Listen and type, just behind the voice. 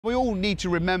We all need to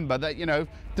remember that,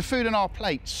 the food on our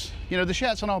plates, the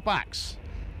shirts on our backs,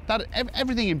 that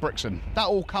everything in Brixham, that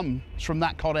all comes from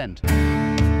that Cod End.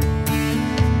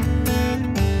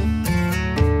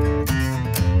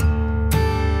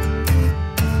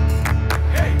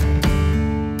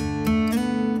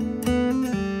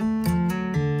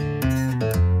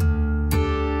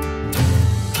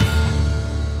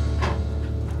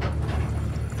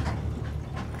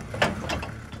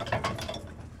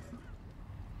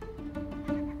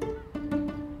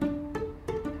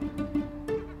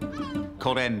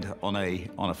 Cod End on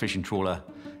a fishing trawler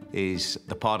is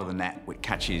the part of the net which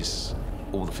catches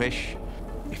all the fish.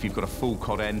 If you've got a full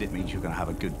cod end, it means you're going to have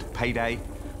a good payday,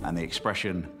 and the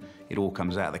expression "it all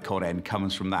comes out of the cod end"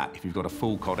 comes from that. If you've got a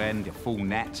full cod end, a full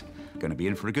net, you're going to be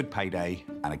in for a good payday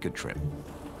and a good trip.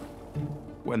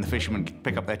 When the fishermen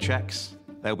pick up their checks,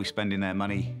 they'll be spending their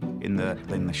money in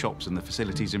the shops and the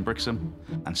facilities in Brixham,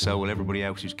 and so will everybody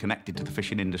else who's connected to the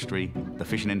fishing industry. The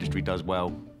fishing industry does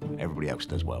well, everybody else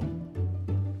does well.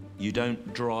 You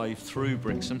don't drive through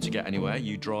Brixham to get anywhere,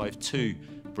 you drive to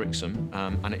Brixham,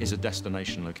 and it is a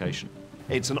destination location.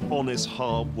 It's an honest,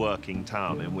 hard-working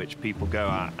town in which people go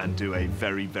out and do a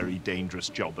very, very dangerous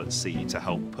job at sea to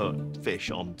help put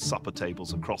fish on supper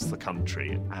tables across the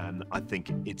country, and I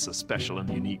think it's a special and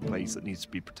unique place that needs to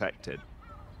be protected.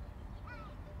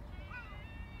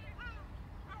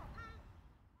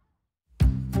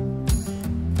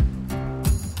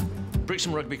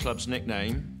 Brixham Rugby Club's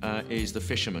nickname is the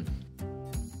Fisherman.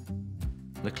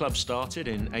 The club started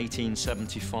in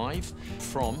 1875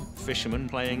 from fishermen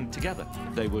playing together.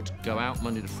 They would go out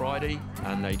Monday to Friday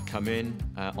and they'd come in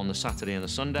on the Saturday and the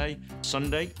Sunday.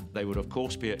 Sunday, they would of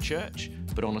course be at church,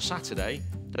 but on a Saturday,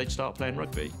 they'd start playing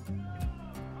rugby.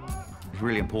 It's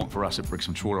really important for us at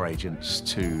Brixham Trawler Agents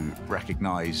to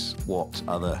recognise what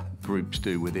other groups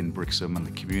do within Brixham and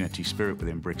the community spirit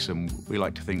within Brixham. We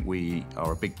like to think we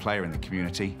are a big player in the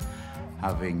community,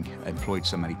 having employed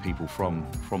so many people from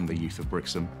the youth of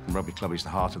Brixham. Rugby Club is the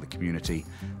heart of the community,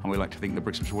 and we like to think the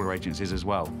Brixham Trawler Agents is as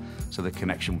well. So the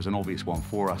connection was an obvious one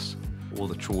for us. All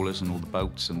the trawlers and all the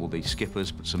boats and all the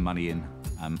skippers put some money in,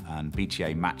 and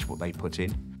BTA match what they put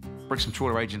in. Brixham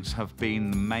Trawler Agents have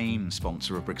been the main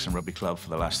sponsor of Brixham Rugby Club for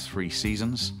the last 3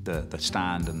 seasons. The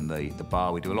stand and the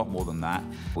bar, we do a lot more than that.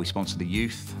 We sponsor the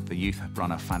youth. The youth have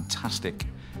run a fantastic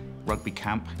rugby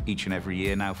camp each and every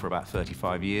year now for about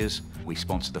 35 years. We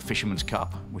sponsor the Fisherman's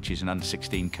Cup, which is an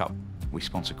under-16 cup. We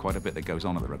sponsor quite a bit that goes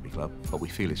on at the rugby club, but we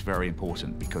feel it's very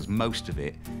important because most of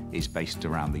it is based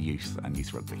around the youth and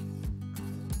youth rugby.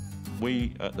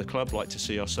 We at the club like to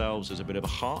see ourselves as a bit of a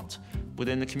heart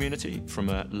within the community from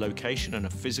a location and a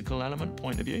physical element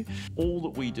point of view. All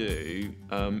that we do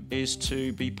is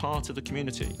to be part of the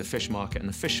community. The fish market and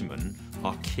the fishermen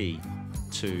are key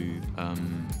to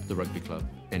the rugby club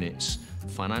in its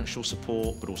financial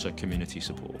support but also community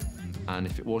support. And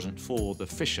if it wasn't for the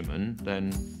fishermen,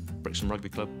 then Brixham Rugby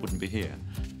Club wouldn't be here.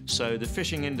 So the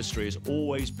fishing industry has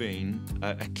always been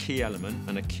a key element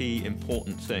and a key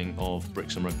important thing of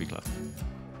Brixham Rugby Club.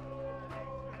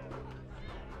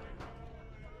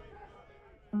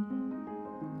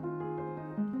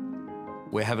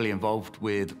 We're heavily involved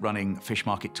with running fish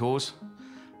market tours.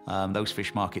 Those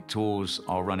fish market tours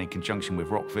are run in conjunction with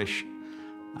Rockfish,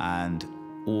 and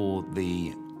all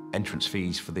the entrance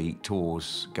fees for the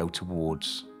tours go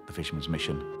towards the Fisherman's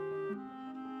Mission.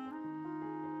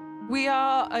 We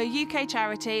are a UK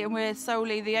charity, and we're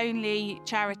solely the only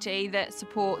charity that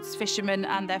supports fishermen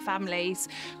and their families.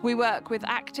 We work with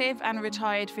active and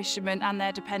retired fishermen and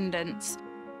their dependents.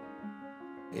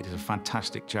 It is a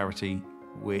fantastic charity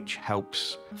which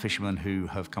helps fishermen who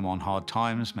have come on hard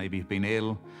times, maybe have been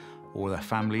ill, or their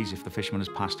families. If the fisherman has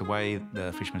passed away,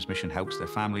 the Fisherman's Mission helps their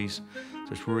families.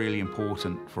 So it's really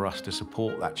important for us to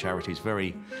support that charity. It's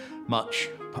very much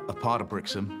a part of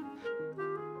Brixham.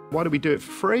 Why do we do it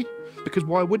for free? Because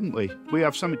why wouldn't we? We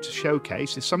have something to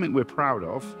showcase, it's something we're proud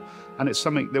of, and it's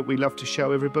something that we love to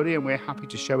show everybody, and we're happy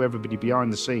to show everybody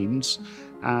behind the scenes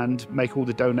and make all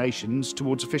the donations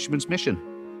towards the Fisherman's Mission.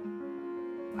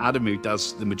 Adam, who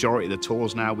does the majority of the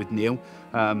tours now with Neil,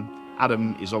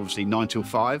 Adam is obviously 9 till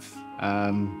 5.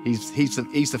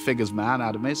 He's the figures man,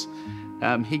 Adam is.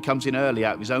 He comes in early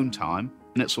out of his own time,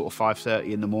 and at sort of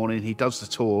 5:30 in the morning, he does the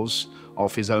tours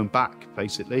off his own back,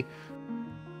 basically.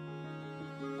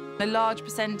 A large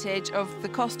percentage of the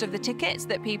cost of the tickets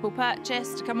that people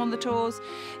purchase to come on the tours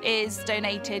is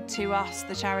donated to us,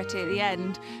 the charity, at the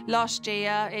end. Last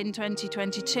year, in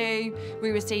 2022, we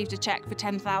received a cheque for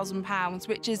 £10,000,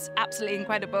 which is absolutely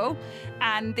incredible.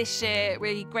 And this year,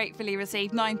 we gratefully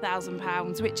received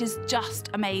 £9,000, which is just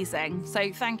amazing.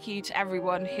 So thank you to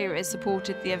everyone who has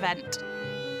supported the event.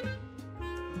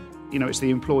 you know, it's the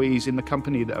employees in the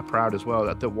company that are proud as well,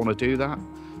 that want to do that.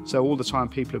 So all the time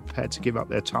people are prepared to give up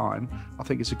their time. I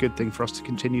think it's a good thing for us to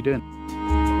continue doing.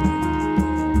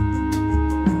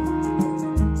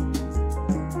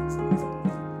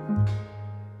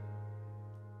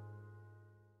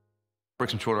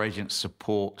 Brixham Trawler Agents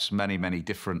supports many, many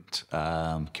different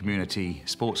community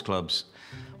sports clubs,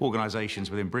 organisations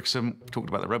within Brixham. We talked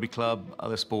about the Rugby Club.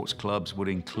 Other sports clubs would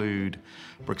include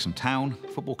Brixham Town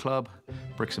Football Club,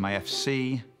 Brixham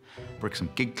AFC, Brixham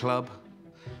Gig Club,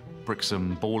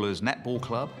 Brixham Ballers Netball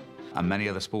Club, and many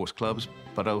other sports clubs,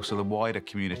 but also the wider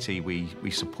community.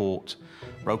 We support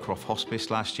Rowcroft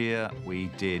Hospice last year. We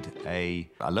did a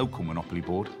local monopoly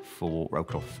board for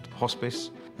Rowcroft Hospice.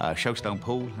 Showstone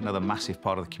Pool, another massive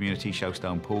part of the community,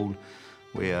 Showstone Pool.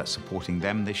 We're supporting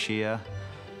them this year.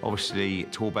 Obviously,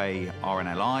 Torbay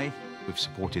RNLI, we've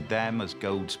supported them as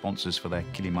gold sponsors for their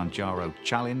Kilimanjaro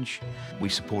Challenge. We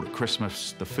support at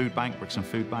Christmas the Food Bank, Brixham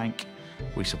Food Bank.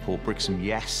 We support Brixham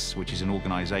Yes, which is an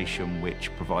organisation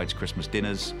which provides Christmas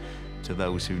dinners to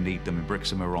those who need them in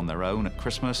Brixham or on their own at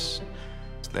Christmas.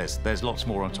 There's lots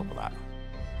more on top of that.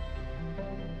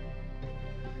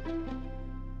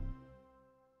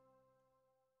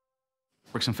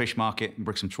 Brixham Fish Market and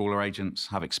Brixham Trawler Agents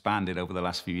have expanded over the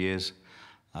last few years.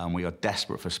 We are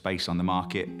desperate for space on the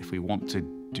market. If we want to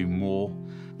do more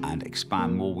and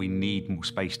expand more, we need more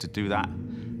space to do that.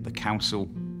 The council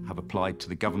have applied to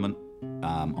the government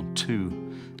on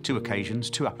two occasions,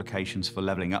 2 applications for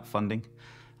levelling up funding.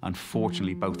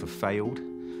 Unfortunately, both have failed.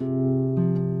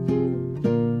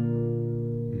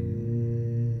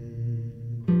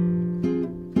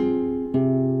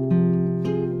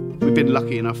 We've been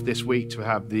lucky enough this week to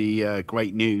have the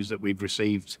great news that we've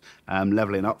received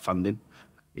levelling up funding.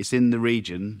 It's in the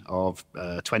region of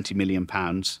 £20 million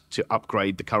to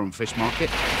upgrade the current fish market.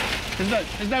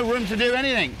 There's no room to do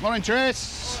anything. Morning,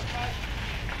 Tris.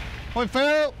 Morning,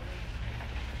 Phil.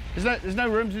 There's no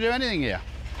room to do anything here.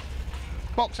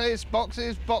 Boxes,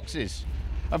 boxes, boxes.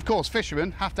 Of course,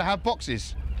 fishermen have to have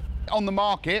boxes. On the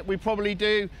market, we probably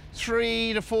do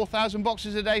 3,000 to 4,000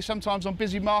 boxes a day, sometimes on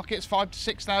busy markets, 5,000 to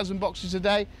 6,000 boxes a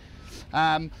day.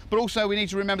 But also we need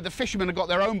to remember the fishermen have got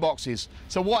their own boxes.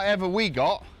 So whatever we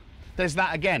got, there's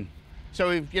that again.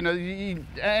 So if, you know,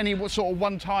 any sort of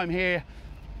one time here,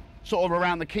 sort of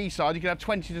around the quayside, you could have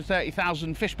 20 to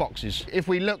 30,000 fish boxes. If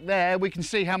we look there, we can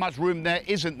see how much room there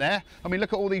isn't there. I mean,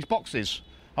 look at all these boxes.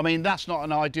 I mean, that's not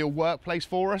an ideal workplace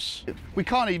for us. We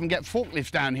can't even get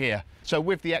forklifts down here. So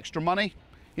with the extra money,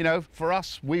 you know, for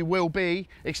us, we will be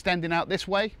extending out this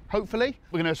way, hopefully.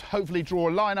 We're going to hopefully draw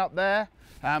a line up there,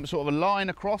 sort of a line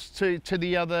across to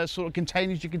the other sort of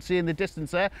containers you can see in the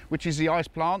distance there, which is the ice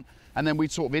plant. And then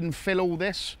we'd sort of infill all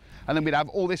this, and then we'd have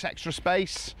all this extra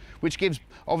space, which gives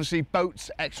obviously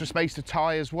boats extra space to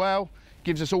tie as well.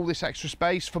 Gives us all this extra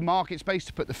space for market space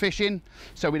to put the fish in.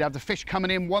 So we'd have the fish coming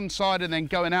in one side and then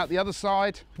going out the other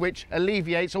side, which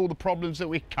alleviates all the problems that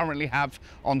we currently have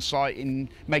on site in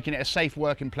making it a safe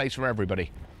working place for everybody.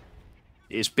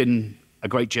 It's been a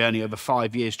great journey over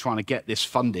 5 years trying to get this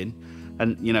funding,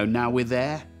 and you know, now we're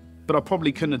there. But I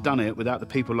probably couldn't have done it without the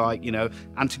people like, you know,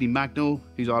 Anthony Mangnall,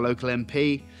 who's our local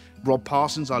MP, Rob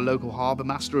Parsons, our local harbour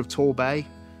master of Torbay.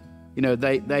 You know,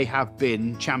 they have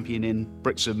been championing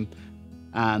Brixham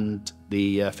and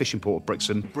the fishing port of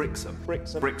Brixham. Brixham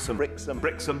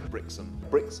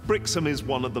is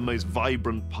one of the most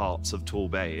vibrant parts of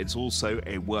Torbay. It's also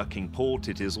a working port.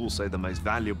 It is also the most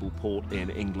valuable port in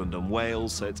England and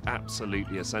Wales. So it's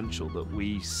absolutely essential that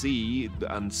we see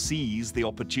and seize the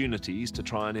opportunities to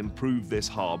try and improve this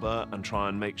harbour and try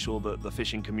and make sure that the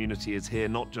fishing community is here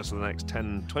not just for the next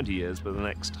 10, 20 years, but the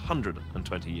next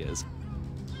 120 years.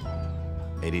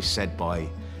 It is said by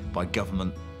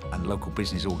government and local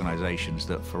business organisations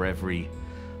that for every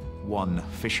one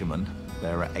fisherman,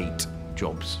 there are 8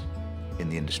 jobs in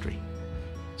the industry.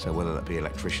 So whether that be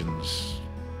electricians,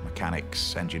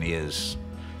 mechanics, engineers,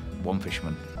 one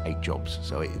fisherman, 8 jobs.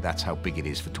 So that's how big it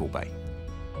is for Torbay.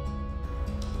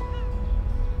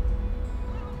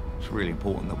 It's really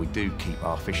important that we do keep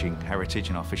our fishing heritage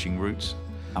and our fishing roots,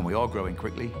 and we are growing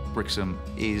quickly. Brixham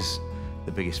is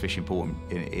the biggest fishing port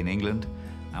in England,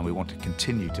 and we want to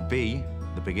continue to be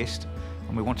the biggest,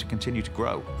 and we want to continue to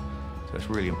grow. So it's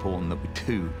really important that we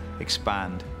do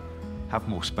expand, have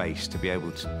more space to be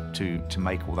able to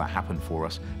make all that happen for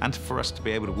us, and for us to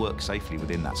be able to work safely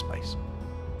within that space.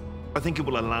 I think it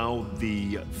will allow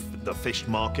the the fish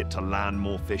market to land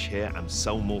more fish here and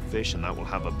sell more fish, and that will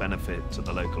have a benefit to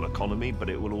the local economy, but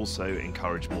it will also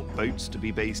encourage more boats to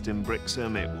be based in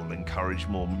Brixham. It will encourage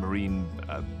more marine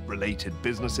related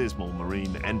businesses, more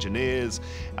marine engineers,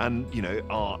 and you know,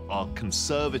 our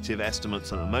conservative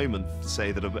estimates at the moment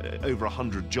say that over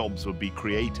 100 jobs would be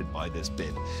created by this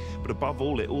bid. But above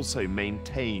all, it also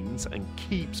maintains and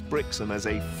keeps Brixham as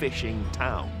a fishing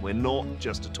town. We're not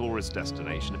just a tourist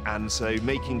destination, and so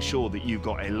making sure that you've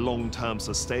got a long-term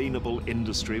sustainable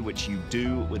industry, which you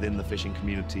do within the fishing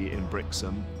community in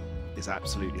Brixham, is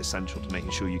absolutely essential to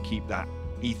making sure you keep that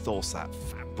ethos, that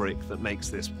fabric that makes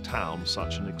this town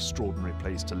such an extraordinary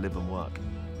place to live and work.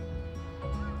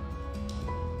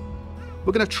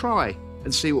 We're going to try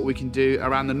and see what we can do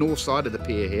around the north side of the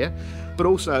pier here, but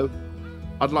also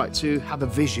I'd like to have a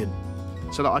vision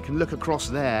so that I can look across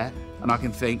there and I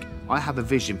can think, I have a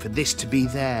vision for this to be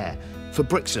there, for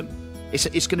Brixham.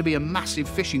 It's going to be a massive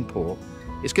fishing port.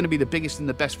 It's going to be the biggest and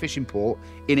the best fishing port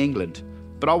in England,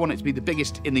 but I want it to be the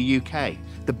biggest in the UK,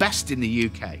 the best in the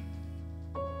UK.